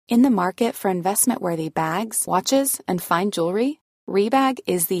In the market for investment-worthy bags, watches, and fine jewelry, Rebag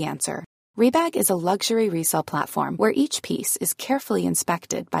is the answer. Rebag is a luxury resale platform where each piece is carefully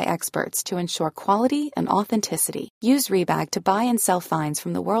inspected by experts to ensure quality and authenticity. Use Rebag to buy and sell finds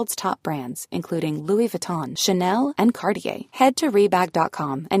from the world's top brands, including Louis Vuitton, Chanel, and Cartier. Head to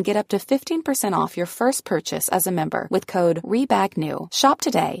Rebag.com and get up to 15% off your first purchase as a member with code REBAGNEW. Shop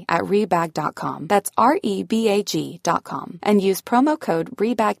today at Rebag.com. That's REBAG.com. And use promo code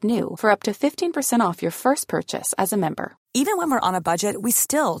REBAGNEW for up to 15% off your first purchase as a member. Even when we're on a budget, we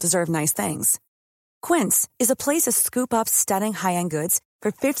still deserve nice things. Quince is a place to scoop up stunning high-end goods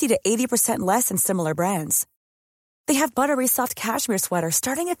for 50 to 80% less than similar brands. They have buttery soft cashmere sweaters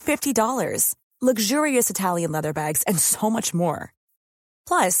starting at $50, luxurious Italian leather bags, and so much more.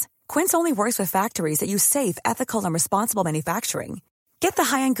 Plus, Quince only works with factories that use safe, ethical, and responsible manufacturing. Get the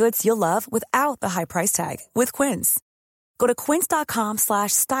high-end goods you'll love without the high price tag with Quince. Go to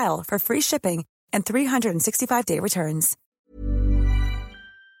quince.com/style for free shipping and 365-day returns.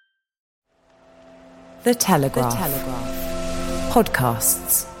 The Telegraph.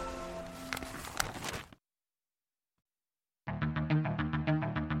 Podcasts.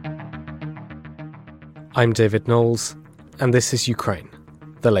 I'm David Knowles, and this is Ukraine,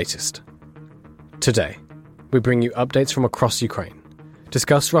 the latest. Today, we bring you updates from across Ukraine,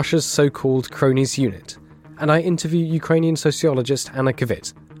 discuss Russia's so-called cronies unit, and I interview Ukrainian sociologist Anna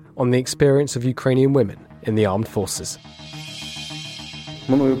Kvit on the experience of Ukrainian women in the armed forces.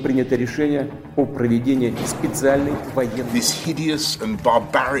 This hideous and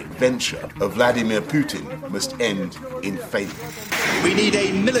barbaric venture of Vladimir Putin must end in failure. We need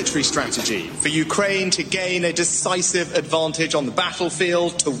a military strategy for Ukraine to gain a decisive advantage on the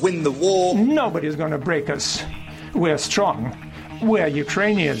battlefield, to win the war. Nobody's going to break us. We're strong. We're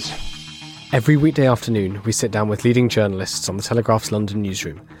Ukrainians. Every weekday afternoon, we sit down with leading journalists on the Telegraph's London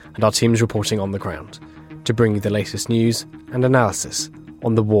newsroom and our teams reporting on the ground to bring you the latest news and analysis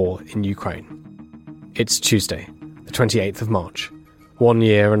on the war in Ukraine. It's Tuesday, the 28th of March, 1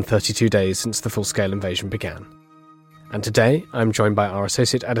 year and 32 days since the full-scale invasion began. And today, I'm joined by our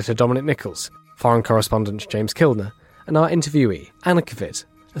associate editor Dominic Nichols, foreign correspondent James Kilner, and our interviewee, Anna Kvit,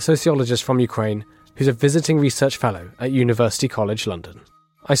 a sociologist from Ukraine who's a visiting research fellow at University College London.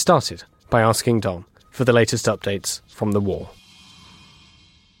 I started by asking Dom for the latest updates from the war.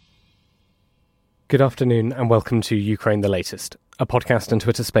 Good afternoon and welcome to Ukraine the Latest, a podcast and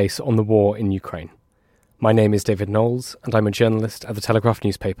Twitter space on the war in Ukraine. My name is David Knowles and I'm a journalist at the Telegraph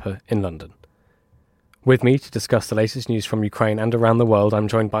newspaper in London. With me to discuss the latest news from Ukraine and around the world, I'm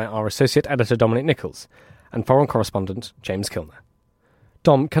joined by our associate editor Dominic Nichols and foreign correspondent James Kilner.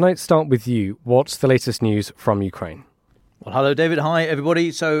 Dom, can I start with you? What's the latest news from Ukraine? Well, hello, David. Hi,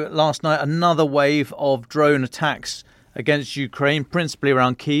 everybody. So last night, another wave of drone attacks against Ukraine, principally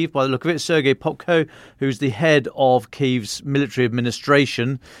around Kyiv. By the look of it, Sergei Popko, who's the head of Kyiv's military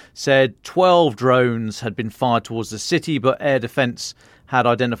administration, said 12 drones had been fired towards the city, but air defence had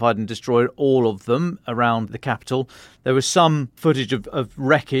identified and destroyed all of them around the capital. There was some footage of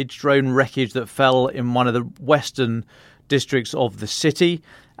wreckage, drone wreckage, that fell in one of the western districts of the city.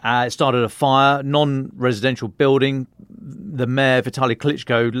 It started a fire, non-residential building. The mayor, Vitaly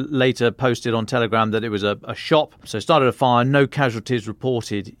Klitschko, later posted on Telegram that it was a shop. So it started a fire, no casualties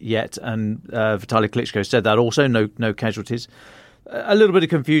reported yet. And Vitaly Klitschko said that also, no casualties. A little bit of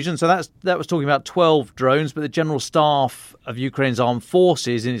confusion. So that was talking about 12 drones, but the General Staff of Ukraine's armed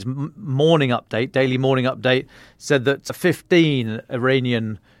forces in its daily morning update, said that 15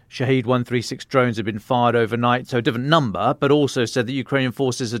 Iranian Shahed 136 drones had been fired overnight, so a different number, but also said that Ukrainian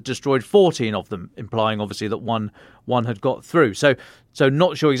forces had destroyed 14 of them, implying obviously that one had got through. So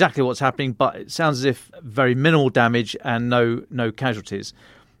not sure exactly what's happening, but it sounds as if very minimal damage and no casualties.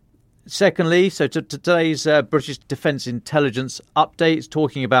 Secondly, so today's British Defence Intelligence updates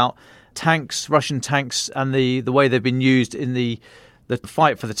talking about tanks, Russian tanks, and the way they've been used in the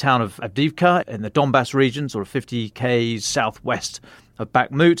fight for the town of Avdiivka in the Donbass region, sort of 50 k's southwest of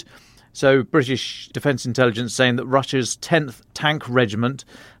Bakhmut. So British Defence Intelligence saying that Russia's 10th Tank Regiment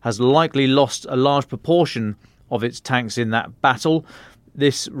has likely lost a large proportion of its tanks in that battle.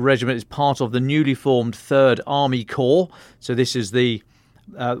 This regiment is part of the newly formed 3rd Army Corps. So this is the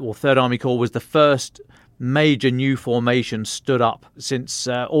 3rd Army Corps was the first major new formation stood up since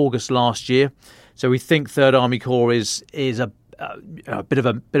August last year. So we think 3rd Army Corps is a bit of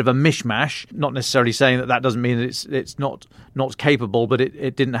a mishmash. Not necessarily saying that doesn't mean that it's not capable, but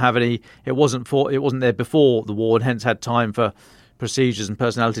it didn't have any. It wasn't there before the war, and hence had time for procedures and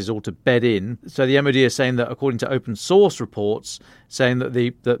personalities all to bed in. So the MOD is saying that, according to open source reports, saying that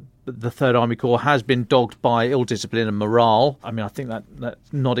the Third Army Corps has been dogged by ill discipline and morale. I mean, I think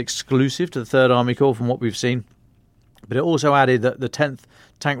that's not exclusive to the Third Army Corps from what we've seen. But it also added that the 10th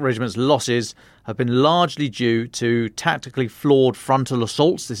Tank Regiment's losses have been largely due to tactically flawed frontal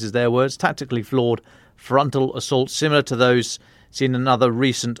assaults. This is their words, tactically flawed frontal assaults, similar to those seen in other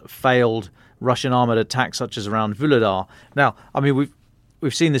recent failed Russian armoured attacks, such as around Vuhledar. Now, I mean,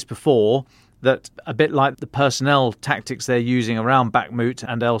 we've seen this before, that a bit like the personnel tactics they're using around Bakhmut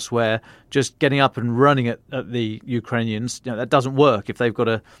and elsewhere, just getting up and running at the Ukrainians, that doesn't work if they've got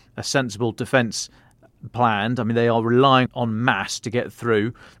a sensible defence planned. I mean, they are relying on mass to get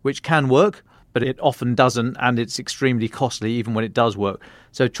through, which can work, but it often doesn't, and it's extremely costly even when it does work.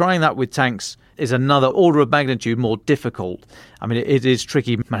 So trying that with tanks is another order of magnitude more difficult. I mean, it is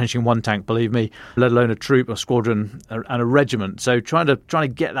tricky managing one tank, believe me, let alone a troop, a squadron, and a regiment. So trying to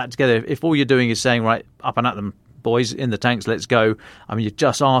get that together, if all you're doing is saying, right, up and at them, boys, in the tanks, let's go, I mean, you're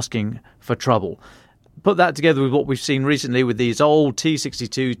just asking for trouble. Put that together with what we've seen recently with these old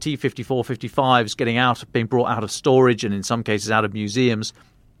T-62, T-54, 55s being brought out of storage and in some cases out of museums,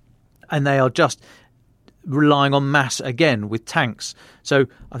 and they are just relying on mass again with tanks. So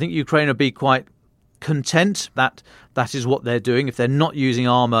I think Ukraine will be quite content that is what they're doing. If they're not using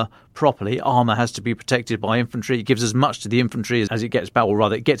armour properly, armour has to be protected by infantry. It gives as much to the infantry as it gets back, or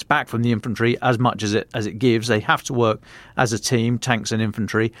rather it gets back from the infantry as much as it gives. They have to work as a team, tanks and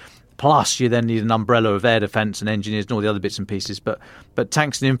infantry. Plus, you then need an umbrella of air defence and engineers and all the other bits and pieces. But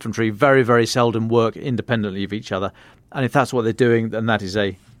tanks and infantry very, very seldom work independently of each other. And if that's what they're doing, then that is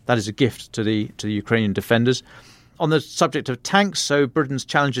a gift to the Ukrainian defenders. On the subject of tanks, so Britain's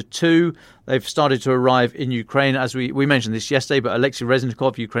Challenger 2, they've started to arrive in Ukraine. As we mentioned this yesterday, but Alexei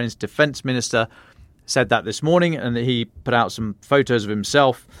Reznikov, Ukraine's defence minister, said that this morning, and he put out some photos of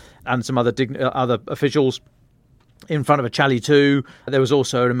himself and some other officials in front of a Charlie 2. There was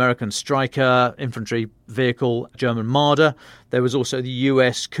also an American Stryker infantry vehicle, German Marder. There was also the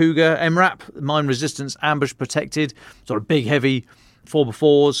US Cougar MRAP, mine resistance ambush protected, sort of big, heavy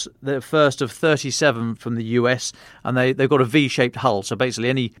 4x4s, the first of 37 from the US, and they've got a V-shaped hull. So basically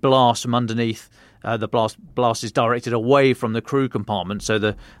any blast from underneath, the blast is directed away from the crew compartment. So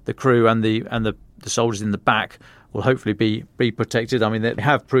the crew and the soldiers in the back will hopefully be protected. I mean, they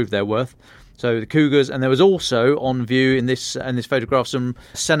have proved their worth. So the Cougars, and there was also on view in this photograph some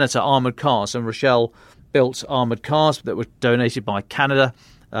Senator armoured cars, some Rochelle-built armoured cars that were donated by Canada.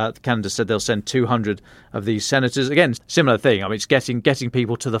 Canada said they'll send 200 of these Senators. Again, similar thing. I mean, it's getting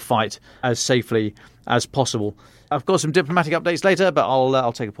people to the fight as safely as possible. I've got some diplomatic updates later, but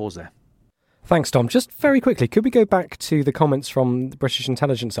I'll take a pause there. Thanks, Tom. Just very quickly, could we go back to the comments from the British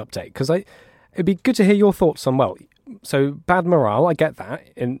intelligence update? Because it'd be good to hear your thoughts on, well, so bad morale, I get that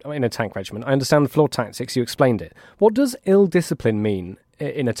in a tank regiment. I understand the flawed tactics, you explained it. What does ill discipline mean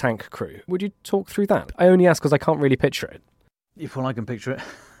in a tank crew? Would you talk through that? I only ask because I can't really picture it. Well, I can picture it.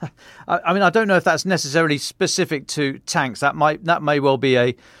 I mean, I don't know if that's necessarily specific to tanks. That may well be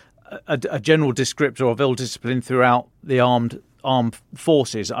a general descriptor of ill discipline throughout the armed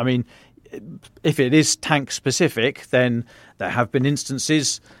forces. I mean, if it is tank specific, then there have been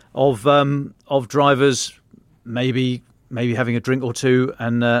instances of drivers maybe having a drink or two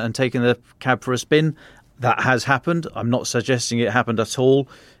and taking the cab for a spin. That has happened. I'm not suggesting it happened at all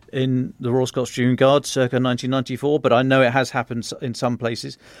in the Royal Scots Dragoon Guard circa 1994, but I know it has happened in some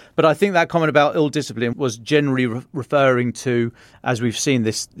places. But I think that comment about ill discipline was generally referring to, as we've seen,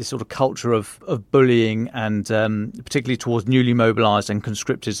 this sort of culture of bullying and particularly towards newly mobilised and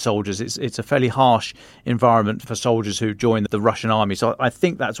conscripted soldiers. It's a fairly harsh environment for soldiers who join the Russian army. So I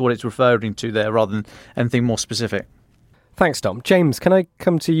think that's what it's referring to there rather than anything more specific. Thanks, Dom. James, can I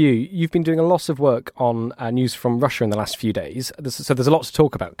come to you? You've been doing a lot of work on news from Russia in the last few days, so there's a lot to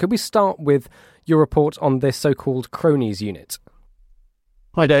talk about. Could we start with your report on this so-called cronies unit?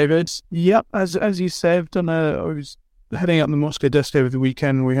 Hi, David. Yep, as you said, I was heading up the Moscow desk over the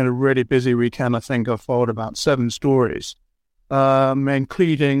weekend. We had a really busy weekend. I think I followed about 7 stories,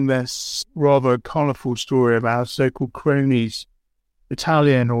 including this rather colourful story about so-called cronies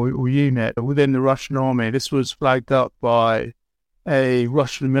battalion or unit within the Russian army. This was flagged up by a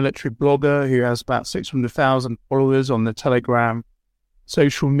Russian military blogger who has about 600,000 followers on the Telegram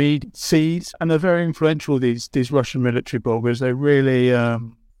social media feeds, and they're very influential, these Russian military bloggers. They really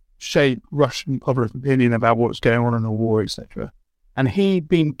shape Russian public opinion about what's going on in the war, etc. And he'd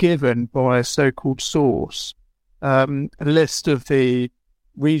been given by a so-called source a list of the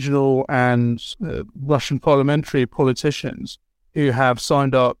regional and Russian parliamentary politicians who have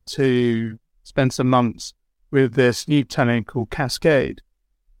signed up to spend some months with this new battalion called Cascade,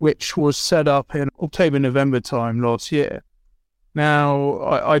 which was set up in October, November time last year. Now,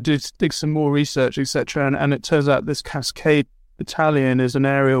 I did dig some more research, etc., and it turns out this Cascade battalion is an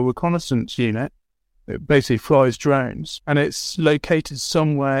aerial reconnaissance unit. It basically flies drones, and it's located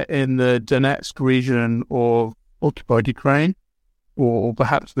somewhere in the Donetsk region of occupied Ukraine, or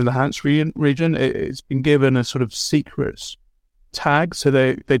perhaps the Luhansk region. It's been given a sort of secret tag, so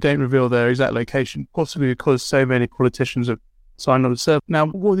they don't reveal their exact location, possibly because so many politicians have signed on to serve. Now,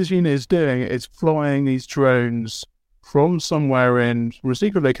 what this unit is doing is flying these drones from a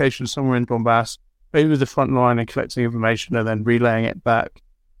secret location somewhere in Donbass over the front line and collecting information and then relaying it back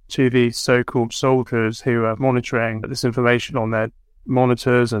to the so-called soldiers who are monitoring this information on their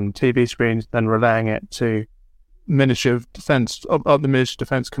monitors and TV screens, then relaying it to Ministry of Defence, up the Ministry of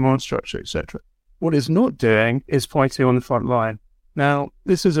Defence command structure, etc. What it's not doing is fighting on the front line. Now,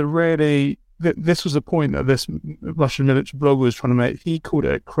 this was the point that this Russian military blogger was trying to make. He called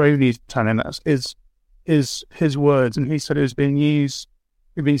it a cronies battalion. That's his words, and he said it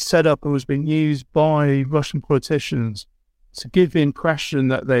had been set up and was being used by Russian politicians to give the impression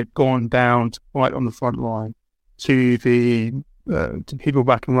that they'd gone down to fight on the front line to people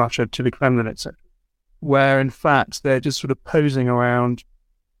back in Russia, to the Kremlin, etc., where in fact they're just sort of posing around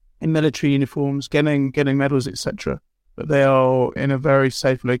in military uniforms, getting medals, etc. But they are in a very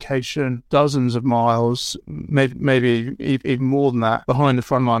safe location, dozens of miles, maybe even more than that, behind the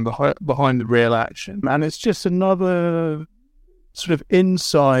front line, behind the real action. And it's just another sort of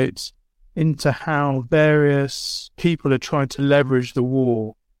insight into how various people are trying to leverage the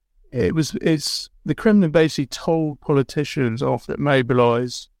war. It's the Kremlin basically told politicians after it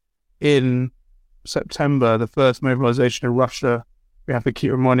mobilized in September, the first mobilization in Russia, we have to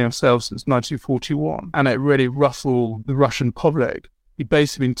keep reminding ourselves, since 1941, and it really ruffled the Russian public. He'd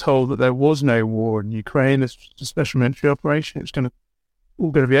basically been told that there was no war in Ukraine. This was a special military operation. It's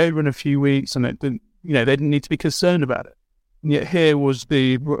all going to be over in a few weeks, and they didn't need to be concerned about it. And yet here was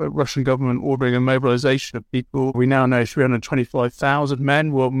the Russian government ordering a mobilization of people. We now know 325,000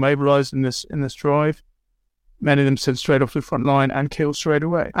 men were mobilized in this drive. Many of them sent straight off the front line and killed straight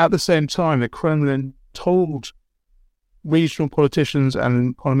away. At the same time, the Kremlin told regional politicians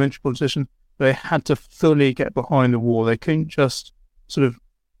and parliamentary politicians they had to fully get behind the war. They couldn't just sort of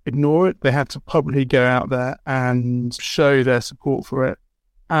ignore it. They had to publicly go out there and show their support for it.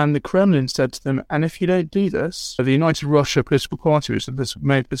 And the Kremlin said to them, and if you don't do this, the United Russia political party, which is this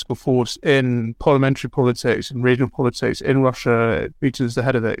main political force in parliamentary politics and regional politics in Russia, Putin is the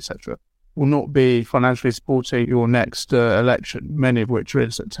head of it, etc., will not be financially supporting your next election, many of which are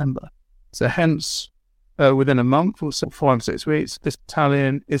in September. So hence, within a month or so, 5 or 6 weeks, this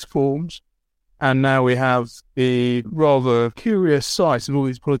battalion is formed. And now we have the rather curious sight of all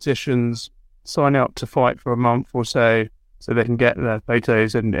these politicians signing up to fight for a month or so they can get their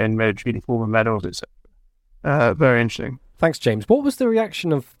photos in military uniform and medals, etc. Very interesting. Thanks, James. What was the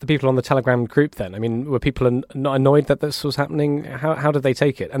reaction of the people on the Telegram group then? I mean, were people not annoyed that this was happening? How did they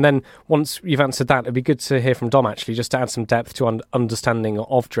take it? And then once you've answered that, it'd be good to hear from Dom, actually, just to add some depth to understanding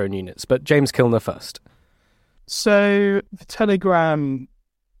of drone units. But James Kilner first. So the Telegram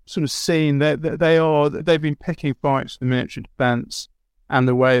sort of scene, they've been picking fights for the military defence and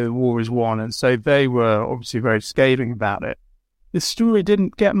the way the war is won, and so they were obviously very scathing about it. The story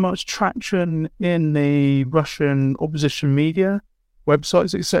didn't get much traction in the Russian opposition media,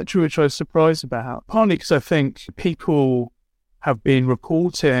 websites, etc., which I was surprised about, partly because I think people have been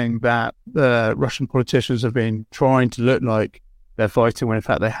reporting that the Russian politicians have been trying to look like they're fighting when in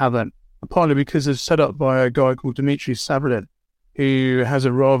fact they haven't, and partly because it's set up by a guy called Dmitry Savalin, who has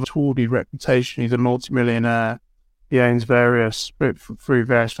a rather tawdry reputation. He's a multimillionaire. He owns through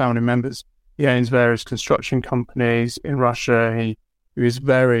various family members, he owns various construction companies in Russia. He is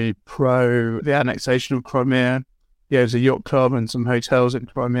very pro the annexation of Crimea. He owns a yacht club and some hotels in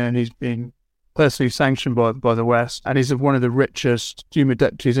Crimea, and he's been personally sanctioned by the West. And he's one of the richest Duma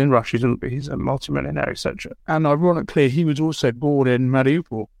deputies in Russia. He's a multimillionaire, etc. And ironically, he was also born in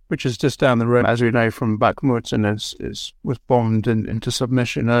Mariupol, which is just down the road, as we know, from Bakhmut, and was bombed into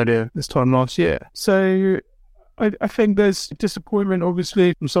submission earlier this time last year. So I think there's disappointment,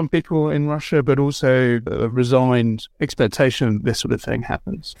 obviously, from some people in Russia, but also a resigned expectation this sort of thing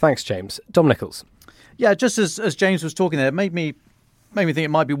happens. Thanks, James. Dom Nichols. Yeah, just as James was talking there, it made me think it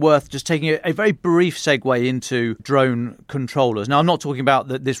might be worth just taking a very brief segue into drone controllers. Now, I'm not talking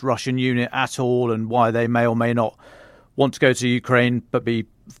about this Russian unit at all and why they may or may not want to go to Ukraine but be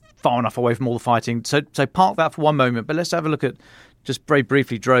far enough away from all the fighting. So park that for one moment, but let's have a look at, just very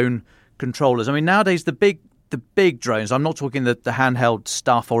briefly, drone controllers. I mean, nowadays the big drones, I'm not talking the handheld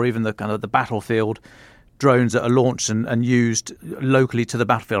stuff or even the kind of the battlefield drones that are launched and used locally to the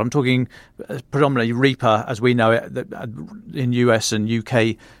battlefield. I'm talking predominantly Reaper, as we know it, in US and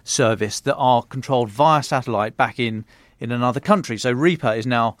UK service, that are controlled via satellite back in another country. So Reaper is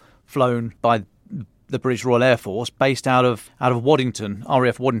now flown by the British Royal Air Force, based out of Waddington,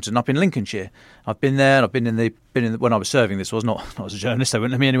 RAF Waddington, up in Lincolnshire. I've been there, and I've been in the when I was serving. This was not as a journalist; they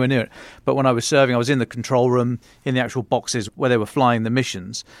wouldn't let me anywhere near it. But when I was serving, I was in the control room, in the actual boxes where they were flying the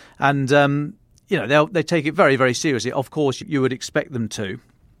missions, and they take it very, very seriously. Of course, you would expect them to.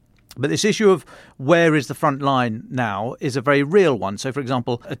 But this issue of where is the front line now is a very real one. So, for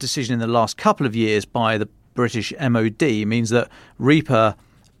example, a decision in the last couple of years by the British MOD means that Reaper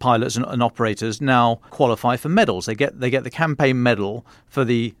pilots and operators now qualify for medals. They get the campaign medal for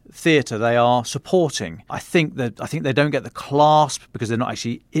the theatre they are supporting. I think they don't get the clasp because they're not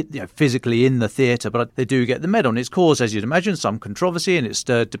actually physically in the theatre, but they do get the medal. And it's caused, as you'd imagine, some controversy, and it's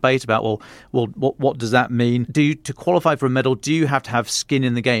stirred debate about what does that mean? To qualify for a medal, do you have to have skin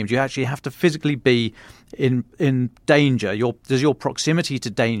in the game? Do you actually have to physically be in danger? Does your proximity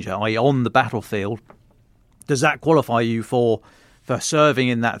to danger, i.e. on the battlefield, does that qualify you for serving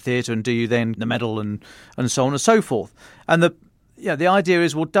in that theatre, and do you then the medal and so on and so forth? And the idea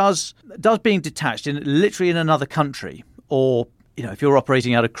is, well, does being detached literally in another country, or if you're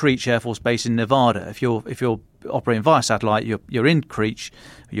operating out of Creech Air Force Base in Nevada, if you're operating via satellite, you're in Creech,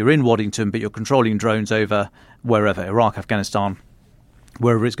 you're in Waddington, but you're controlling drones over wherever, Iraq, Afghanistan,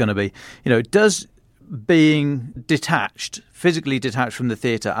 wherever it's going to be. Does being physically detached from the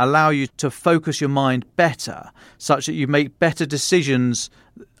theatre allow you to focus your mind better, such that you make better decisions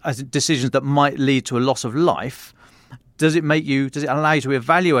that might lead to a loss of life? Does it allow you to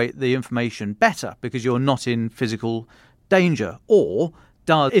evaluate the information better because you're not in physical danger? Or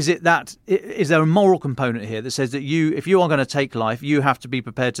is there a moral component here that says that if you are going to take life, you have to be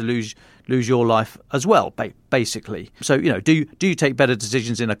prepared to lose your life as well, basically? So, do you take better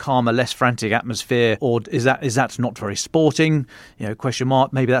decisions in a calmer, less frantic atmosphere, or is that not very sporting? Question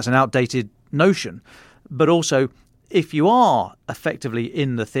mark. Maybe that's an outdated notion. But also, if you are effectively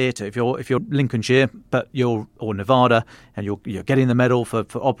in the theatre, if you're Lincolnshire, or Nevada, and you're getting the medal for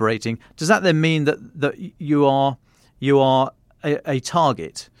operating, does that then mean that you are a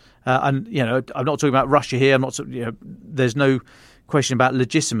target? I'm not talking about Russia here. I'm not. There's no question about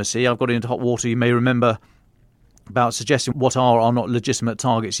legitimacy. I've got into hot water. You may remember about suggesting what are not legitimate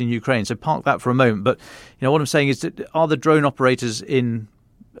targets in Ukraine. So park that for a moment. But what I'm saying is that are the drone operators in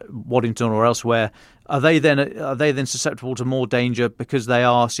Waddington or elsewhere, are they then susceptible to more danger because they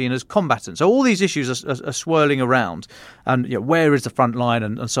are seen as combatants? So all these issues are swirling around, and where is the front line,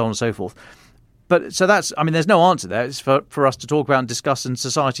 and so on and so forth. But so there's no answer there. It's for us to talk about and discuss, and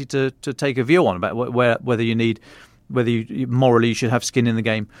society to take a view on about whether you morally should have skin in the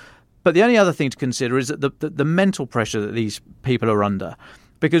game. But the only other thing to consider is that the mental pressure that these people are under,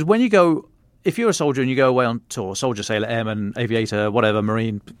 because if you're a soldier and you go away on tour, soldier, sailor, airman, aviator, whatever,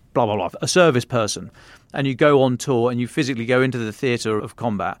 marine, blah blah blah, a service person, and you go on tour and you physically go into the theatre of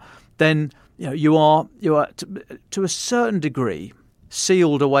combat, then you are to a certain degree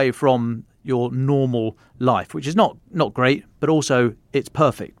sealed away from your normal life, which is not great, but also it's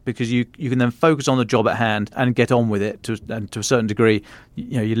perfect because you can then focus on the job at hand and get on with it to a certain degree.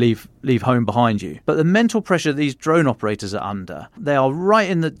 You leave home behind you. But the mental pressure these drone operators are under, they are right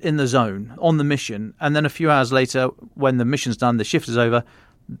in the zone on the mission, and then a few hours later, when the mission's done, the shift is over,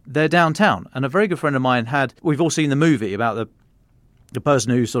 they're downtown. And a very good friend of mine we've all seen the movie about the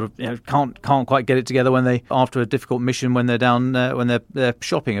person who sort of can't quite get it together after a difficult mission when they're down when they're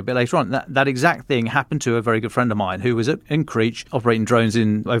shopping a bit later on. That exact thing happened to a very good friend of mine who was in Creech operating drones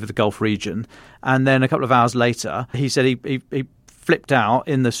over the Gulf region, and then a couple of hours later he said he flipped out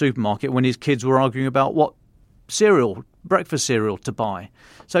in the supermarket when his kids were arguing about what breakfast cereal to buy.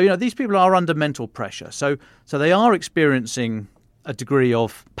 So these people are under mental pressure. So they are experiencing a degree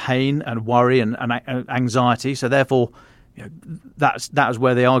of pain and worry and anxiety. So therefore, that is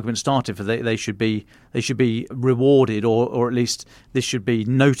where the argument started for they should be rewarded, or at least this should be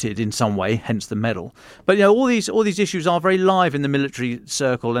noted in some way, hence the medal. But all these issues are very live in the military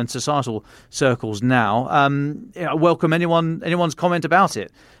circle and societal circles now. I welcome anyone's comment about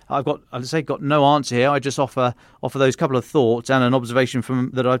it. I've got no answer here. I just offer those couple of thoughts and an observation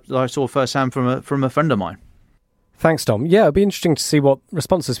that I saw firsthand from a friend of mine. Thanks, Dom. Yeah, it'll be interesting to see what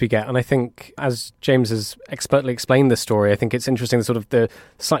responses we get. And I think, as James has expertly explained this story, I think it's interesting the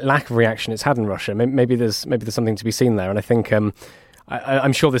slight lack of reaction it's had in Russia. Maybe there's something to be seen there. And I think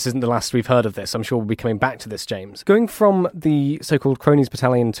I'm sure this isn't the last we've heard of this. I'm sure we'll be coming back to this, James. Going from the so-called cronies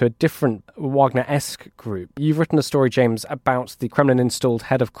battalion to a different Wagner-esque group, you've written a story, James, about the Kremlin-installed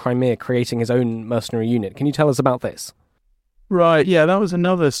head of Crimea creating his own mercenary unit. Can you tell us about this? Right, yeah, that was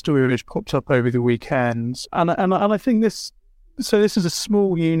another story which popped up over the weekend. And I think this is a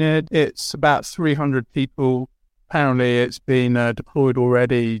small unit. It's about 300 people. Apparently, it's been deployed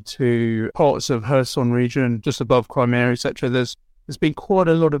already to parts of Kherson region, just above Crimea, etc. There's been quite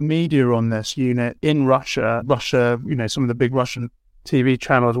a lot of media on this unit in Russia. Some of the big Russian TV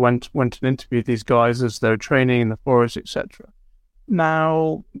channels went and interviewed these guys as they're training in the forest, etc.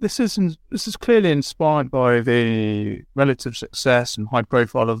 Now, this is clearly inspired by the relative success and high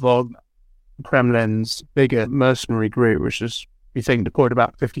profile of Wagner, Kremlin's bigger mercenary group, which is, we think, deployed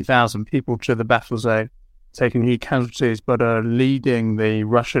about 50,000 people to the battle zone, taking huge casualties, but are leading the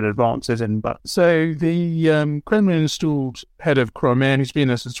Russian advances in. So the Kremlin-installed head of Crimea, who's been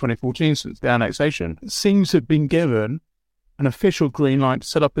there since 2014, since the annexation, seems to have been given an official green light to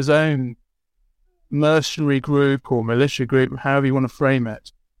set up his own mercenary group or militia group, however you want to frame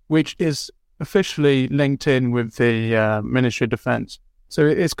it, which is officially linked in with the Ministry of Defence. So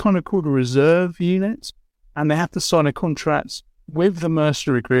it's kind of called a reserve unit, and they have to sign a contract with the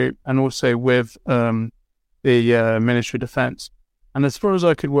mercenary group and also with the Ministry of Defence. And as far as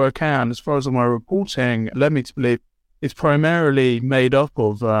I could work out, as far as my reporting led me to believe, it's primarily made up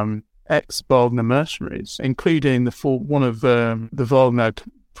of ex-Wagner mercenaries, including one of the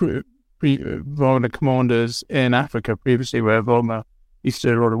Wagner commanders in Africa previously, where Wagner used to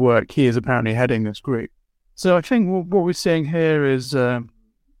do a lot of work. He is apparently heading this group. So I think what we're seeing here is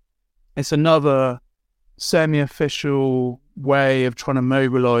it's another semi-official way of trying to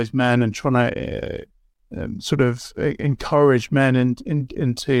mobilise men and trying to sort of encourage men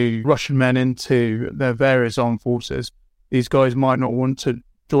into Russian men into their various armed forces. These guys might not want to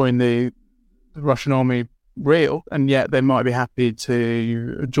join the Russian army real, and yet they might be happy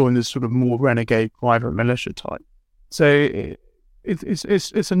to join this sort of more renegade private militia type. So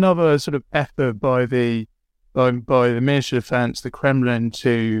it's another sort of effort by the Ministry of Defence, the Kremlin,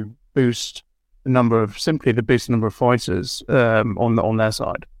 to boost the number of fighters on their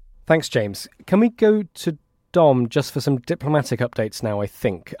side. Thanks, James. Can we go to Dom just for some diplomatic updates now, I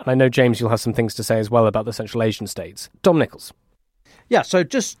think? And I know, James, you'll have some things to say as well about the Central Asian states. Dom Nichols. Yeah, so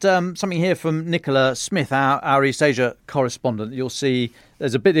just something here from Nicola Smith, our East Asia correspondent. You'll see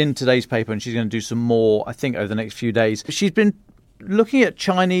there's a bit in today's paper, and she's going to do some more, I think, over the next few days. She's been looking at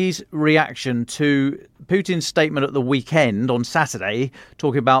Chinese reaction to Putin's statement at the weekend on Saturday,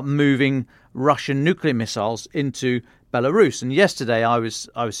 talking about moving Russian nuclear missiles into Belarus. And yesterday I was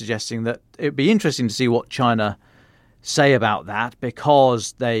suggesting that it'd be interesting to see what China say about that,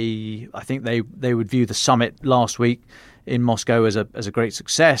 because I think they would view the summit last week in Moscow as a great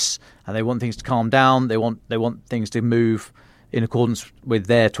success, and they want things to calm down. They want things to move in accordance with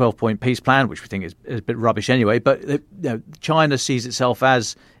their 12-point peace plan, which we think is a bit rubbish anyway. But China sees itself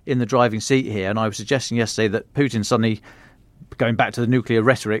as in the driving seat here, and I was suggesting yesterday that Putin suddenly going back to the nuclear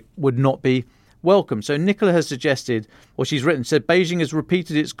rhetoric would not be welcome. So Nicola has suggested, or she's written, said Beijing has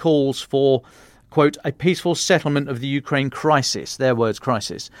repeated its calls for, quote, a peaceful settlement of the Ukraine crisis, their words,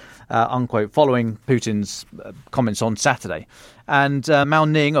 crisis, unquote, following Putin's comments on Saturday. And Mao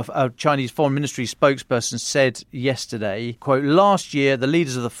Ning, a Chinese Foreign Ministry spokesperson, said yesterday, quote, last year, the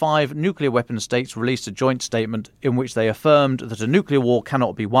leaders of the 5 nuclear weapon states released a joint statement in which they affirmed that a nuclear war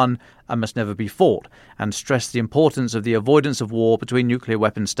cannot be won and must never be fought, and stressed the importance of the avoidance of war between nuclear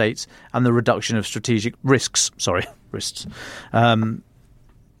weapon states and the reduction of strategic risks.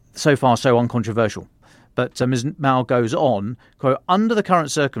 So far, so uncontroversial. But Ms. Mao goes on, quote, under the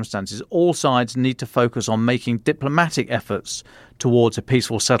current circumstances, all sides need to focus on making diplomatic efforts towards a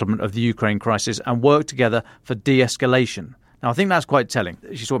peaceful settlement of the Ukraine crisis and work together for de-escalation. Now, I think that's quite telling.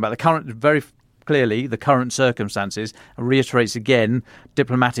 She's talking about very clearly the current circumstances, and reiterates again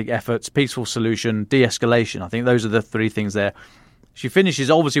diplomatic efforts, peaceful solution, de-escalation. I think those are the 3 things there. She finishes,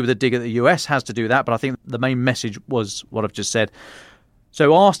 obviously, with a dig at the US has to do that, but I think the main message was what I've just said.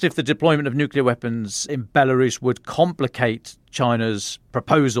 So asked if the deployment of nuclear weapons in Belarus would complicate China's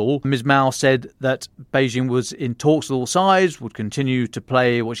proposal, Ms. Mao said that Beijing was in talks with all sides, would continue to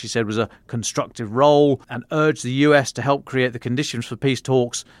play what she said was a constructive role, and urged the US to help create the conditions for peace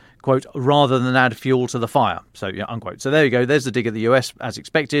talks, quote, rather than add fuel to the fire. So, yeah, unquote. So there you go. There's the dig at the US, as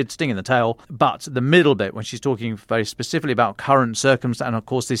expected, sting in the tail. But the middle bit, when she's talking very specifically about current circumstances, and of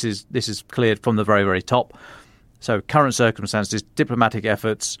course this is cleared from the very, very top. So current circumstances, diplomatic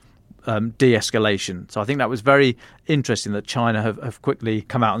efforts, de-escalation. So I think that was very interesting that China have quickly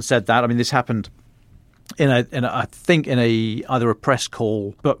come out and said that. I mean, this happened I think in either a press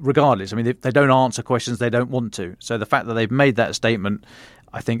call, but regardless, I mean, they don't answer questions they don't want to. So the fact that they've made that statement,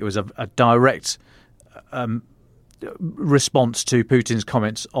 I think it was a direct response to Putin's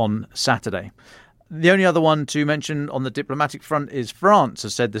comments on Saturday. The only other one to mention on the diplomatic front is France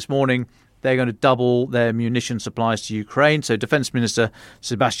has said this morning they're going to double their munition supplies to Ukraine. So Defence Minister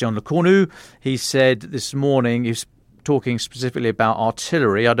Sébastien Lecornu, he said this morning, he's talking specifically about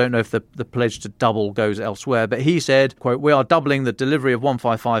artillery. I don't know if the pledge to double goes elsewhere, but he said, quote, "We are doubling the delivery of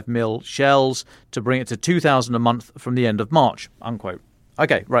 155mm shells to bring it to 2,000 a month from the end of March," unquote.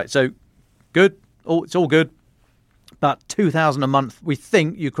 Okay, right, so good. It's all good. But 2,000 a month, we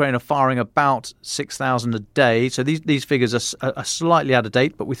think Ukraine are firing about 6,000 a day. So these figures are slightly out of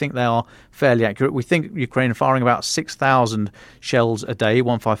date, but we think they are fairly accurate. We think Ukraine are firing about 6,000 shells a day,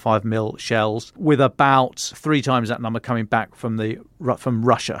 155mm shells, with about 3 times that number coming back from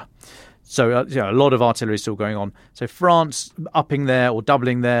Russia. So a lot of artillery is still going on. So France upping their or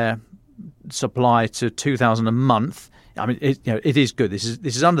doubling their supply to 2,000 a month. I mean, it is good. This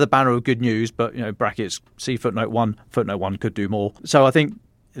is under the banner of good news, but brackets, see footnote 1. Footnote 1 could do more. So I think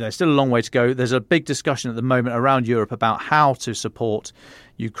there's still a long way to go. There's a big discussion at the moment around Europe about how to support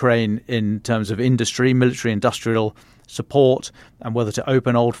Ukraine in terms of industry, military, industrial support, and whether to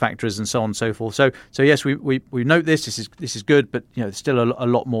open old factories and so on and so forth. So yes, we note this. This is good, but there's still a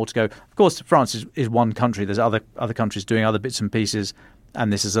lot more to go. Of course, France is one country. There's other countries doing other bits and pieces.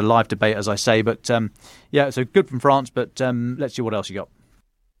 And this is a live debate, as I say. But, so good from France, but let's see what else you got.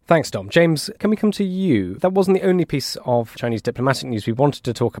 Thanks, Dom. James, can we come to you? That wasn't the only piece of Chinese diplomatic news we wanted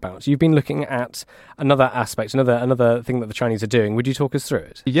to talk about. You've been looking at another aspect, another thing that the Chinese are doing. Would you talk us through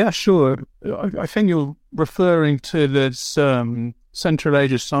it? Yeah, sure. I think you're referring to this Central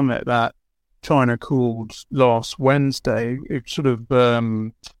Asia summit that China called last Wednesday. It sort of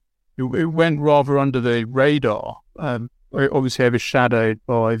it went rather under the radar. Obviously overshadowed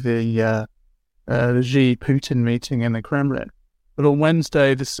by the Xi-Putin meeting in the Kremlin. But on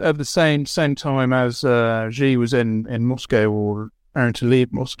Wednesday, at the same time as Xi was in Moscow or preparing to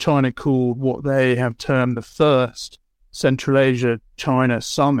leave Moscow, China called what they have termed the first Central Asia-China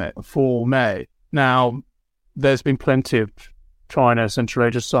summit for May. Now, there's been plenty of China-Central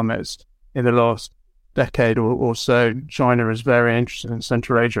Asia summits in the last decade or so. China is very interested in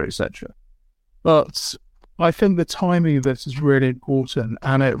Central Asia, etc. But I think the timing of this is really important,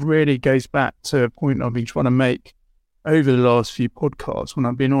 and it really goes back to a point I've been trying to make over the last few podcasts when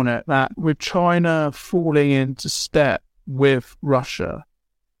I've been on it, that with China falling into step with Russia,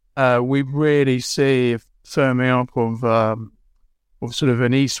 we really see a firming up of sort of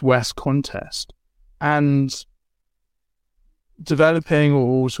an East-West contest, and developing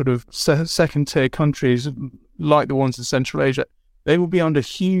or sort of second-tier countries like the ones in Central Asia, they will be under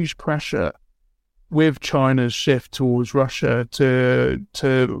huge pressure with China's shift towards Russia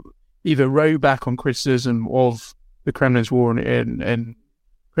to either row back on criticism of the Kremlin's war and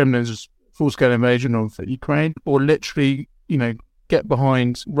Kremlin's full-scale invasion of Ukraine, or literally, get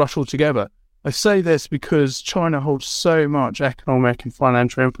behind Russia altogether. I say this because China holds so much economic and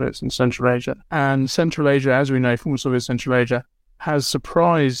financial influence in Central Asia, and Central Asia, as we know, former Soviet Central Asia, has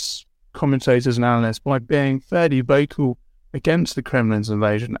surprised commentators and analysts by being fairly vocal against the Kremlin's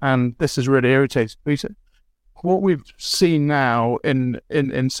invasion, and this has really irritated Putin. What we've seen now in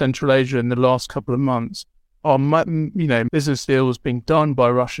Central Asia in the last couple of months are, business deals being done by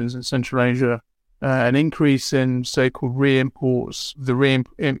Russians in Central Asia, an increase in so-called re-imports, the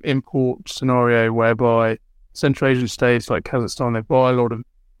re-import scenario whereby Central Asian states like Kazakhstan, they buy a lot of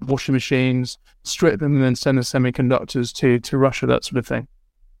washing machines, strip them and then send the semiconductors to Russia, that sort of thing.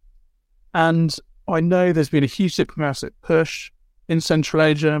 And I know there's been a huge diplomatic push in Central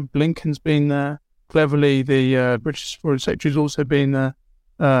Asia. Blinken's been there. Cleverly, the British Foreign Secretary's also been there.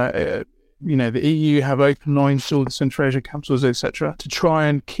 The EU have open lines to all the Central Asia capitals, etc., to try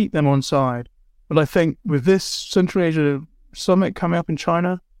and keep them on side. But I think with this Central Asia summit coming up in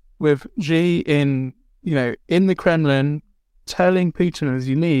China, with Xi in the Kremlin telling Putin as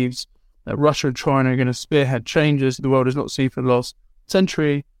he leaves that Russia and China are going to spearhead changes the world has not seen for the last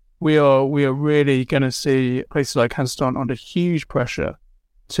century, we are really going to see places like Kazakhstan under huge pressure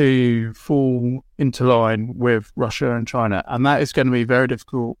to fall into line with Russia and China. And that is going to be very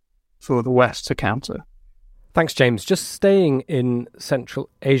difficult for the West to counter. Thanks, James. Just staying in Central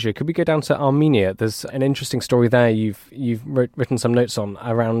Asia, could we go down to Armenia? There's an interesting story there you've written some notes on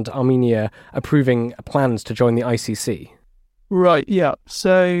around Armenia approving plans to join the ICC. Right, yeah.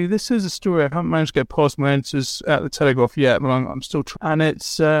 So this is a story I haven't managed to get past my editors at the Telegraph yet, but I'm still trying.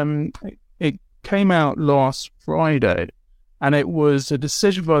 And it came out last Friday, and it was a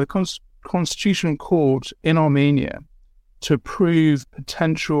decision by the constitutional court in Armenia to approve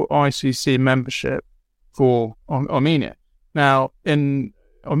potential ICC membership for Armenia. Now,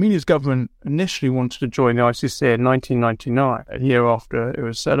 Armenia's government initially wanted to join the ICC in 1999, a year after it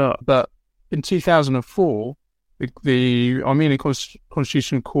was set up. But in 2004, the Armenian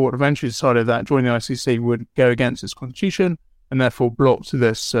Constitutional Court eventually decided that joining the ICC would go against its constitution and therefore blocked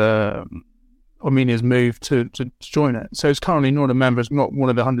this Armenia's move to join it. So it's currently not a member, it's not one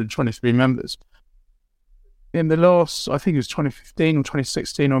of the 123 members. In the last, I think it was 2015 or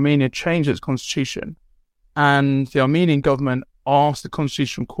 2016, Armenia changed its constitution, and the Armenian government asked the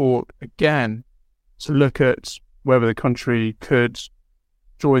Constitutional Court again to look at whether the country could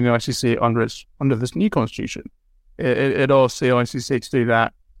join the ICC under this new constitution. It asked the ICC to do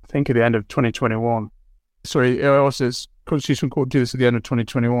that, I think, at the end of 2021. It asked its Constitutional Court to do this at the end of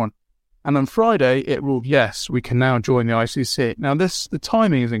 2021. And on Friday, it ruled, yes, we can now join the ICC. Now, the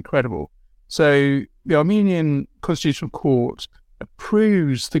timing is incredible. So the Armenian Constitutional Court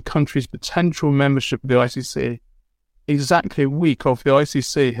approves the country's potential membership of the ICC exactly a week after the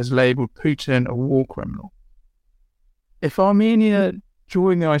ICC has labelled Putin a war criminal. If Armenia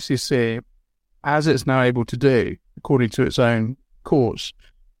joined the ICC, as it's now able to do, according to its own courts,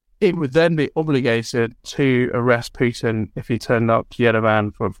 it would then be obligated to arrest Putin if he turned up to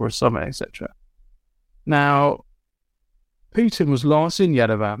Yerevan for a summit, etc. Now, Putin was last in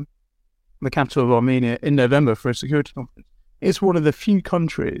Yerevan, the capital of Armenia, in November for a security conference. It's one of the few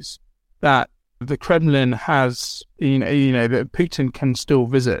countries that the Kremlin has, that Putin can still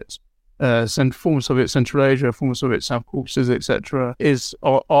visit. Former Soviet Central Asia, former Soviet South Caucasus, etc.,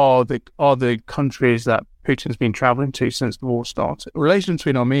 are the countries that Putin's been travelling to since the war started. Relations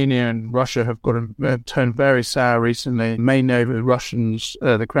between Armenia and Russia have turned very sour recently, mainly over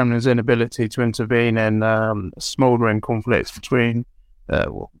the Kremlin's inability to intervene in smouldering conflicts between.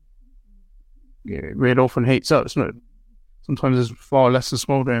 It often heats up. Sometimes it's far less than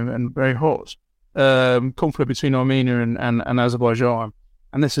smouldering and very hot. Conflict between Armenia and Azerbaijan.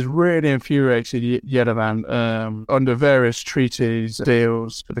 And this has really infuriated Yerevan. Under various treaties,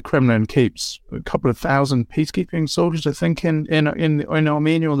 deals, the Kremlin keeps a couple of thousand peacekeeping soldiers, I think, in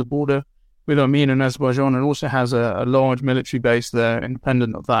Armenia on the border with Armenia and Azerbaijan, and also has a large military base there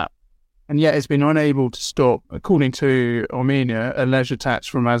independent of that. And yet it's been unable to stop, according to Armenia, alleged attacks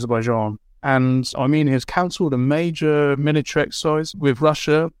from Azerbaijan. And Armenia has cancelled a major military exercise with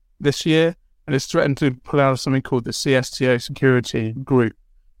Russia this year, and it's threatened to pull out of something called the CSTO security group,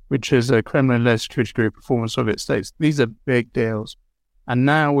 which is a Kremlin-led security group of former Soviet states. These are big deals. And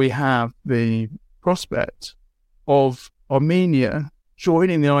now we have the prospect of Armenia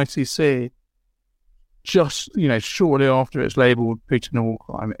joining the ICC just, shortly after it's labelled Putin a war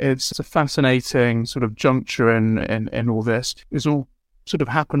crime. It's a fascinating sort of juncture in all this. It's all sort of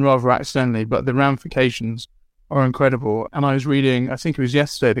happened rather accidentally, but the ramifications are incredible. And I was reading, I think it was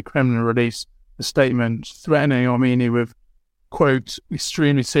yesterday, the Kremlin released a statement threatening Armenia with, quote,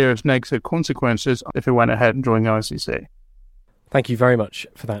 extremely serious negative consequences if it went ahead and joined the ICC. Thank you very much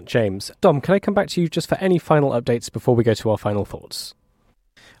for that, James. Dom, can I come back to you just for any final updates before we go to our final thoughts?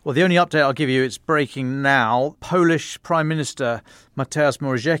 Well, the only update I'll give you, it's breaking now. Polish Prime Minister Mateusz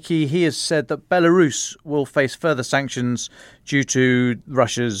Morawiecki, he has said that Belarus will face further sanctions due to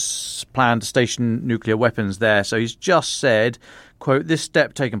Russia's plan to station nuclear weapons there. So he's just said, quote, this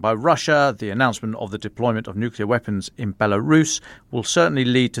step taken by Russia, the announcement of the deployment of nuclear weapons in Belarus, will certainly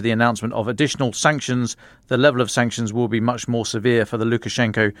lead to the announcement of additional sanctions. The level of sanctions will be much more severe for the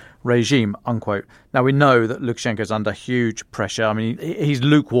Lukashenko regime, unquote. Now, we know that Lukashenko's under huge pressure. I mean, he's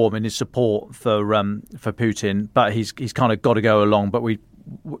lukewarm in his support for Putin, but he's kind of got to go along. But we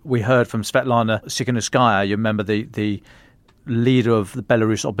heard from Svetlana Tsikhanouskaya, you remember the leader of the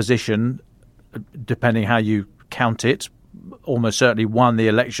Belarus opposition, depending how you count it, almost certainly won the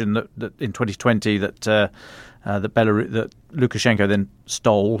election that in 2020 that Lukashenko then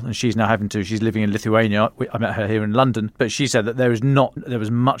stole, and she's living in Lithuania. I met her here in London, but she said that there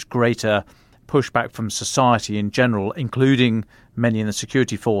was much greater pushback from society in general, including many in the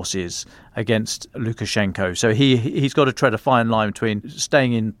security forces, against Lukashenko. So he's got to tread a fine line between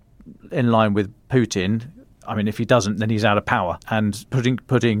staying in line with Putin. I mean, if he doesn't, then he's out of power, and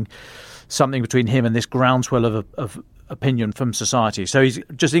putting something between him and this groundswell of opinion from society. So he's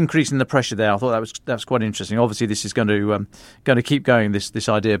just increasing the pressure there. I thought that was quite interesting. Obviously, this is going to keep going. This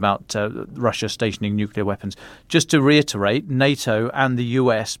idea about Russia stationing nuclear weapons. Just to reiterate, NATO and the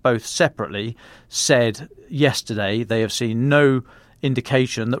US both separately said yesterday they have seen no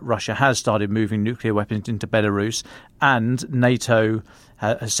indication that Russia has started moving nuclear weapons into Belarus, and NATO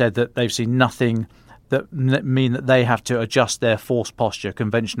has said that they've seen nothing that mean that they have to adjust their force posture,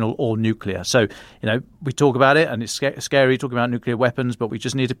 conventional or nuclear. So, we talk about it and it's scary talking about nuclear weapons, but we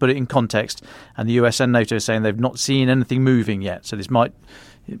just need to put it in context. And the US and NATO are saying they've not seen anything moving yet. So this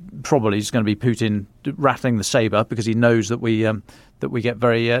probably is going to be Putin rattling the saber because he knows that we get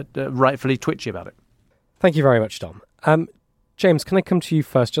very rightfully twitchy about it. Thank you very much, Dom. James, can I come to you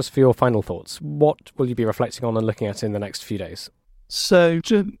first just for your final thoughts? What will you be reflecting on and looking at in the next few days? So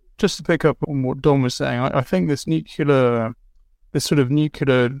just to pick up on what Dom was saying, I think this sort of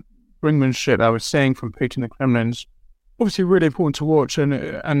nuclear brinkmanship I was saying from Putin and the Kremlin's obviously really important to watch,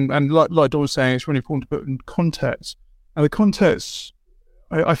 and like Dom was saying, it's really important to put in context. And the context,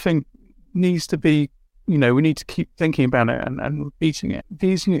 I think, needs to be, we need to keep thinking about it and repeating it.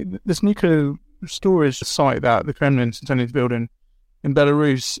 This nuclear storage site that the Kremlin's intending to build in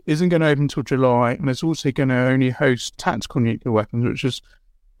Belarus isn't going to open until July, and it's also going to only host tactical nuclear weapons, which is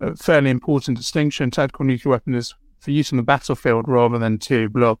a fairly important distinction. Tactical nuclear weapon is for use on the battlefield rather than to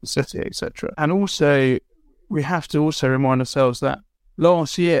blow up a city, etc. And also, we have to also remind ourselves that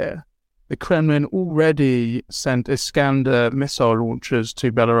last year, the Kremlin already sent Iskander missile launchers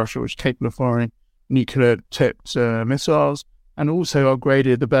to Belarus, which is capable of firing nuclear-tipped missiles, and also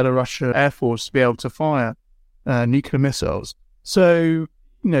upgraded the Belarusian Air Force to be able to fire nuclear missiles. So,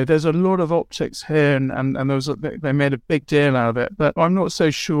 there's a lot of optics here, and they made a big deal out of it. But I'm not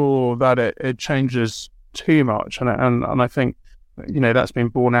so sure that it changes too much, and I think that's been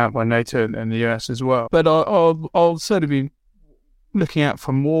borne out by NATO and the US as well. But I'll certainly be looking out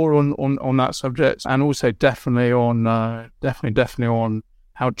for more on that subject, and also definitely on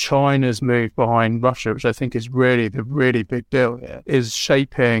how China's move behind Russia, which I think is really the really big deal here, is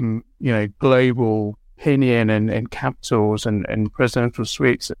shaping global opinion in capitals and presidential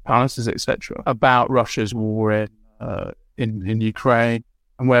suites at palaces, etc., about Russia's war in Ukraine,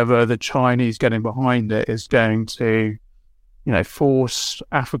 and whether the Chinese getting behind it is going to force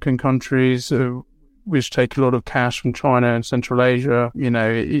African countries which take a lot of cash from China and Central Asia,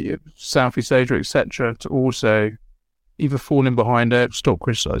 Southeast Asia, etc., to also either fall in behind it or stop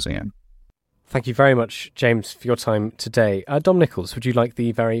criticising it. Thank you very much, James, for your time today. Dom Nichols, would you like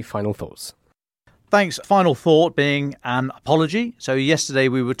the very final thoughts? Thanks. Final thought being an apology. So yesterday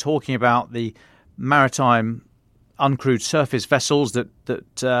we were talking about the maritime uncrewed surface vessels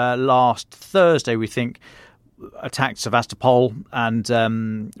that last Thursday, we think, attacked Sevastopol,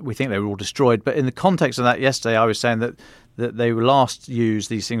 and we think they were all destroyed. But in the context of that yesterday, I was saying that they were last used,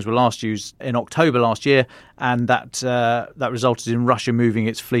 these things were last used in October last year, and that resulted in Russia moving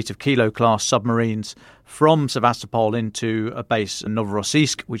its fleet of Kilo-class submarines from Sevastopol into a base in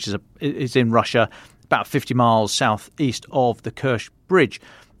Novorossiysk, which is in Russia, about 50 miles southeast of the Kerch Bridge.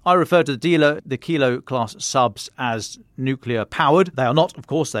 I refer to the Kilo-class subs as nuclear-powered. They are not, of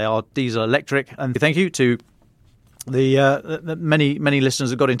course, they are diesel-electric. And thank you to the many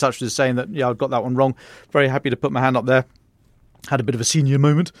listeners that got in touch with us saying that, I've got that one wrong. Very happy to put my hand up there. Had a bit of a senior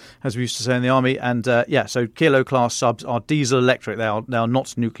moment, as we used to say in the army. And so Kilo-class subs are diesel-electric. They are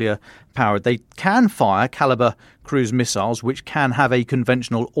not nuclear-powered. They can fire Caliber cruise missiles, which can have a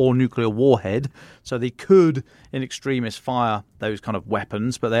conventional or nuclear warhead. So they could, in extremis, fire those kind of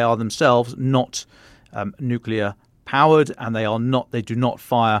weapons, but they are themselves not nuclear-powered, and they do not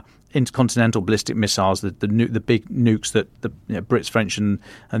fire intercontinental ballistic missiles, the big nukes that the Brits, French and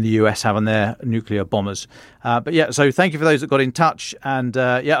the US have on their nuclear bombers. So thank you for those that got in touch, and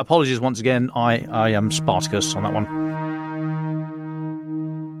apologies once again. I am Spartacus on that one.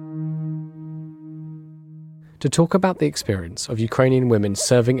 To talk about the experience of Ukrainian women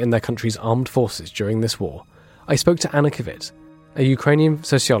serving in their country's armed forces during this war, I spoke to Anna Kivit, a Ukrainian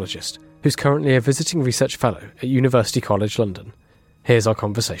sociologist who's currently a visiting research fellow at University College London. Here's our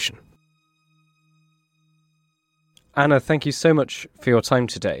conversation. Anna, thank you so much for your time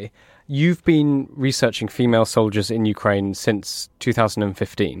today. You've been researching female soldiers in Ukraine since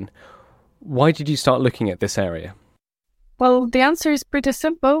 2015. Why did you start looking at this area? Well, the answer is pretty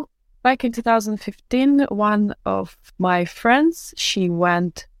simple. Back in 2015, one of my friends, she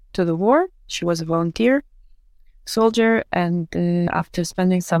went to the war. She was a volunteer soldier, and after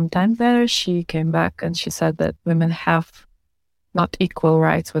spending some time there, she came back and she said that women have not equal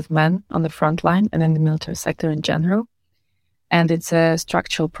rights with men on the front line and in the military sector in general. And it's a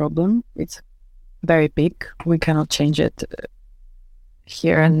structural problem. It's very big. We cannot change it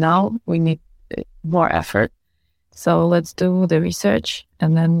here and now. We need more effort. So let's do the research,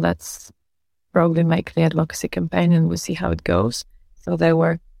 and then let's probably make the advocacy campaign, and we'll see how it goes. So there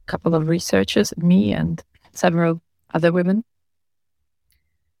were a couple of researchers, me and several other women.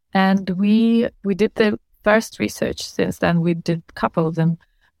 And we did the first research. Since then, we did a couple of them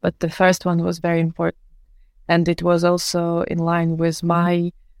but the first one was very important. And it was also in line with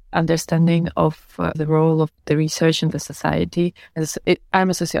my understanding of the role of the research in the society. I'm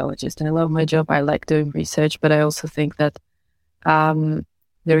a sociologist and I love my job. I like doing research, but I also think that the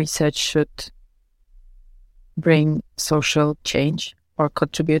research should bring social change or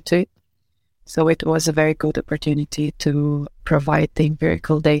contribute to it. So it was a very good opportunity to provide the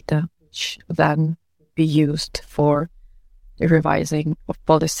empirical data, which then be used for the revising of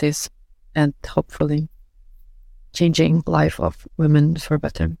policies and hopefully changing life of women for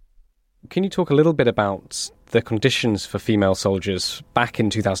better. Can you talk a little bit about the conditions for female soldiers back in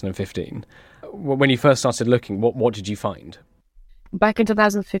 2015? When you first started looking, what did you find? Back in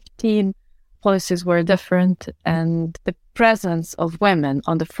 2015, policies were different and the presence of women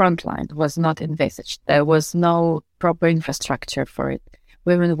on the front line was not envisaged. There was no proper infrastructure for it.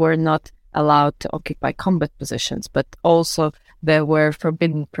 Women were not allowed to occupy combat positions, but also there were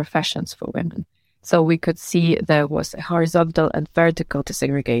forbidden professions for women. So we could see there was a horizontal and vertical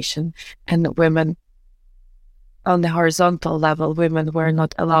desegregation, and women on the horizontal level, women were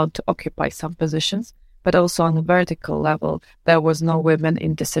not allowed to occupy some positions, but also on the vertical level, there was no women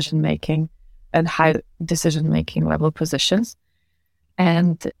in decision-making and high decision-making level positions.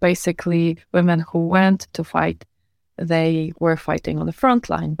 And basically, women who went to fight, they were fighting on the front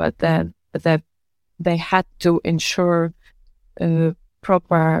line, but then they had to ensure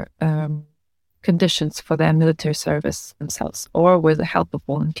proper conditions for their military service themselves or with the help of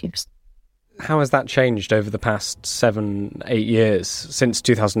volunteers. How has that changed over the past 7-8 years since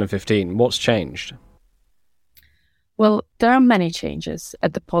 2015? What's changed? Well, there are many changes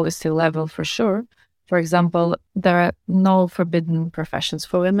at the policy level for sure. For example, there are no forbidden professions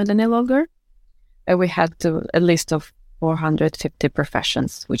for women any longer. We had a list of 450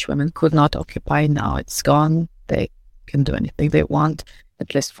 professions which women could not occupy. Now it's gone. They can do anything they want,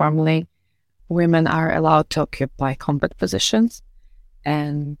 at least formally. Women are allowed to occupy combat positions,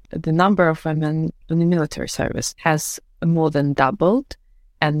 and the number of women in the military service has more than doubled,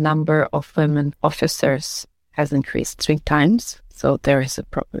 and number of women officers has increased 3 times. So there is a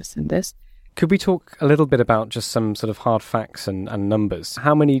progress in this. Could we talk a little bit about just some sort of hard facts and numbers?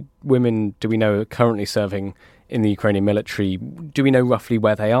 How many women do we know are currently serving in the Ukrainian military? Do we know roughly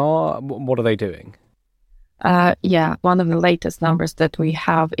where they are? What are they doing? One of the latest numbers that we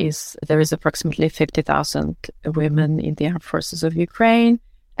have is there is approximately 50,000 women in the armed forces of Ukraine,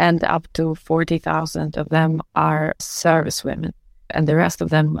 and up to 40,000 of them are service women. And the rest of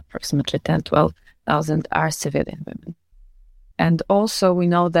them, approximately 12,000, are civilian women. And also we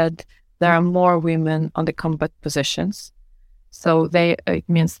know that there are more women on the combat positions. So it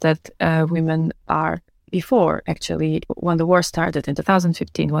means that women are, before actually, when the war started in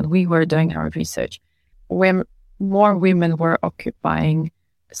 2015, when we were doing our research, when more women were occupying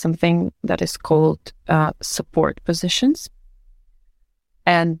something that is called support positions.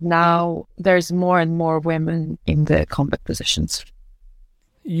 And now there's more and more women in the combat positions.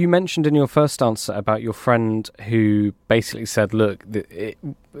 You mentioned in your first answer about your friend who basically said, look, the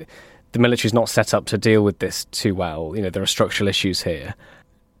military is not set up to deal with this too well. You know, there are structural issues here.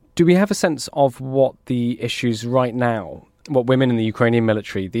 Do we have a sense of what the issues right now, what women in the Ukrainian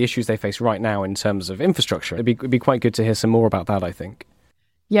military, the issues they face right now in terms of infrastructure? It'd be quite good to hear some more about that, I think.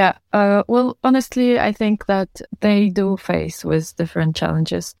 Yeah, well, honestly, I think that they do face with different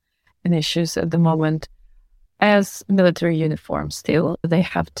challenges and issues at the moment. As military uniforms still, they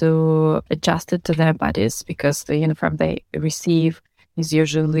have to adjust it to their bodies because the uniform they receive is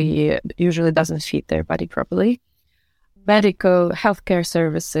usually doesn't fit their body properly. Medical healthcare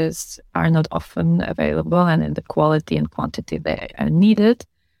services are not often available and in the quality and quantity they are needed.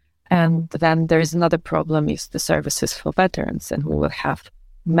 And then there is another problem is the services for veterans, and we will have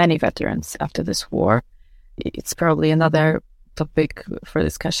many veterans after this war. It's probably another topic for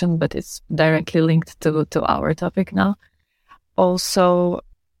discussion, but it's directly linked to our topic now. Also,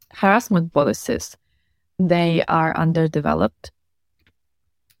 harassment policies, they are underdeveloped.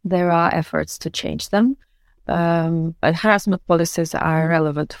 There are efforts to change them. But harassment policies are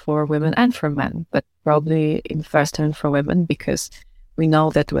relevant for women and for men, but probably in first turn for women, because we know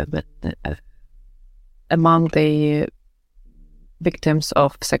that women, among the victims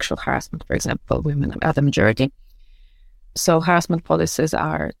of sexual harassment, for example, women are the majority. So harassment policies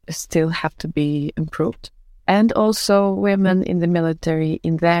still have to be improved. And also women in the military,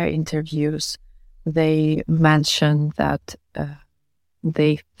 in their interviews, they mention that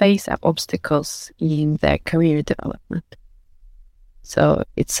they face obstacles in their career development. So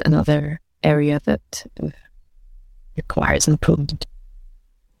it's another area that requires improvement.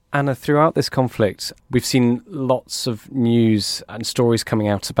 Anna, throughout this conflict, we've seen lots of news and stories coming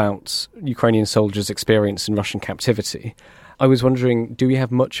out about Ukrainian soldiers' experience in Russian captivity. I was wondering, do we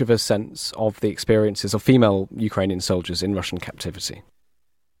have much of a sense of the experiences of female Ukrainian soldiers in Russian captivity?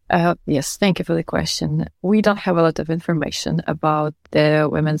 Yes, thank you for the question. We don't have a lot of information about the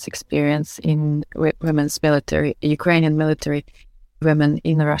women's experience in women's military, Ukrainian military women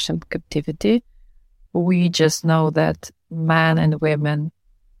in Russian captivity. We just know that men and women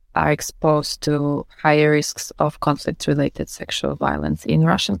are exposed to higher risks of conflict-related sexual violence in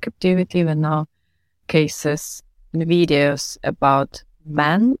Russian captivity. We know cases and videos about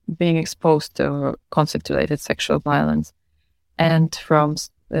men being exposed to conflict-related sexual violence. And from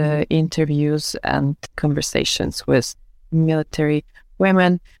interviews and conversations with military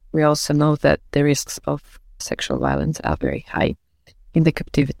women, we also know that the risks of sexual violence are very high in the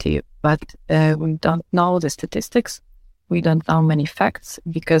captivity. But we don't know the statistics. We don't know many facts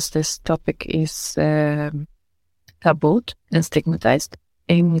because this topic is tabooed and stigmatized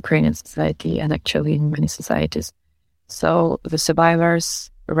in Ukrainian society and actually in many societies. So the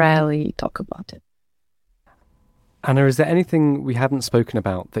survivors rarely talk about it. Anna, is there anything we haven't spoken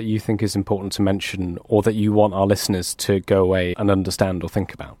about that you think is important to mention or that you want our listeners to go away and understand or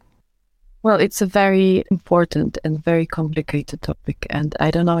think about? Well, it's a very important and very complicated topic, and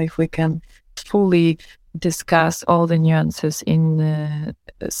I don't know if we can fully discuss all the nuances in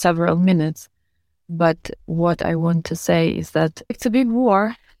several minutes. But what I want to say is that it's a big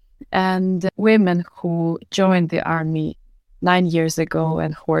war, and women who joined the army 9 years ago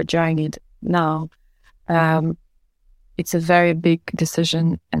and who are joining it now, it's a very big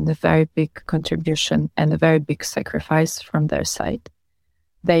decision and a very big contribution and a very big sacrifice from their side.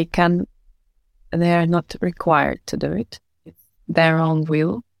 They are not required to do it. It's their own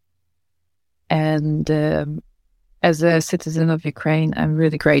will. And as a citizen of Ukraine, I'm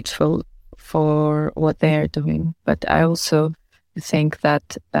really grateful for what they are doing. But I also think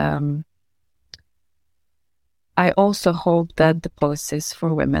that I also hope that the policies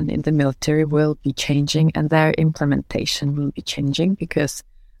for women in the military will be changing and their implementation will be changing, because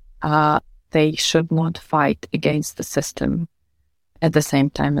they should not fight against the system at the same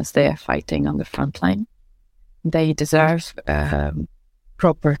time as they are fighting on the front line. They deserve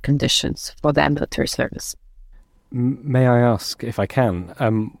proper conditions for their military service. May I ask, if I can,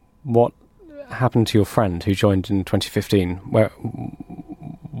 what happened to your friend who joined in 2015?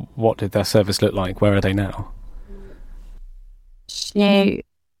 What did their service look like? Where are they now? She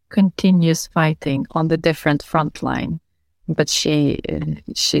continues fighting on the different front line, but she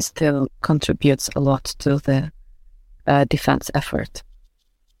still contributes a lot to the defense effort.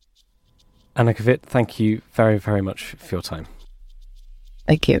 Anna Kvit, thank you very, very much for your time.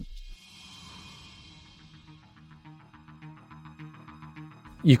 Thank you.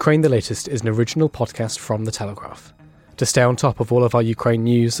 Ukraine the Latest is an original podcast from The Telegraph. To stay on top of all of our Ukraine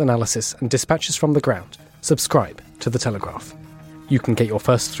news, analysis and dispatches from the ground, subscribe to The Telegraph. You can get your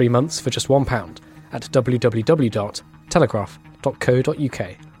first 3 months for just £1 at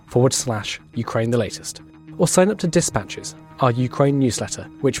www.telegraph.co.uk/Ukraine the Latest. Or sign up to Dispatches, our Ukraine newsletter,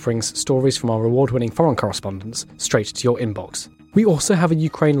 which brings stories from our award-winning foreign correspondents straight to your inbox. We also have a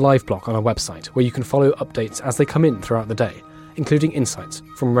Ukraine live blog on our website where you can follow updates as they come in throughout the day, including insights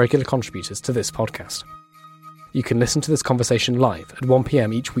from regular contributors to this podcast. You can listen to this conversation live at 1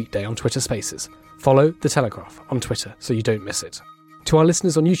 p.m. each weekday on Twitter Spaces. Follow The Telegraph on Twitter so you don't miss it. To our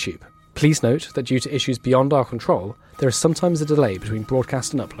listeners on YouTube, please note that due to issues beyond our control, there is sometimes a delay between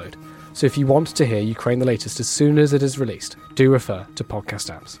broadcast and upload, so if you want to hear Ukraine the Latest as soon as it is released, do refer to podcast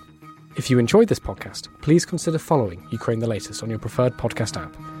apps. If you enjoyed this podcast, please consider following Ukraine the Latest on your preferred podcast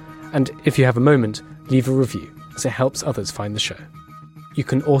app. And if you have a moment, leave a review, as it helps others find the show. You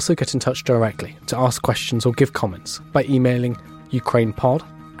can also get in touch directly to ask questions or give comments by emailing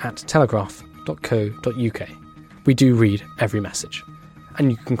ukrainepod@telegraph.co.uk. We do read every message. And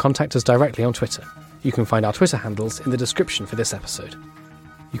you can contact us directly on Twitter. You can find our Twitter handles in the description for this episode.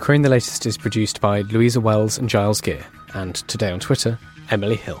 Ukraine the Latest is produced by Louisa Wells and Giles Gear, and today on Twitter,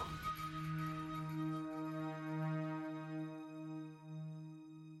 Emily Hill.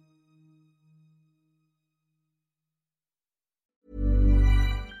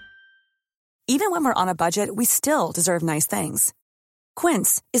 Even when we're on a budget, we still deserve nice things.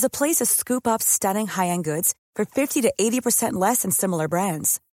 Quince is a place to scoop up stunning high-end goods for 50 to 80% less than similar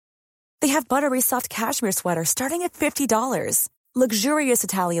brands. They have buttery soft cashmere sweaters starting at $50, luxurious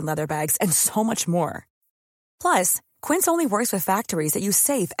Italian leather bags, and so much more. Plus, Quince only works with factories that use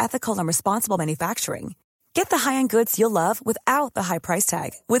safe, ethical, and responsible manufacturing. Get the high-end goods you'll love without the high price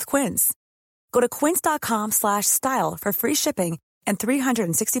tag with Quince. Go to quince.com/style for free shipping and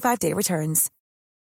 365-day returns.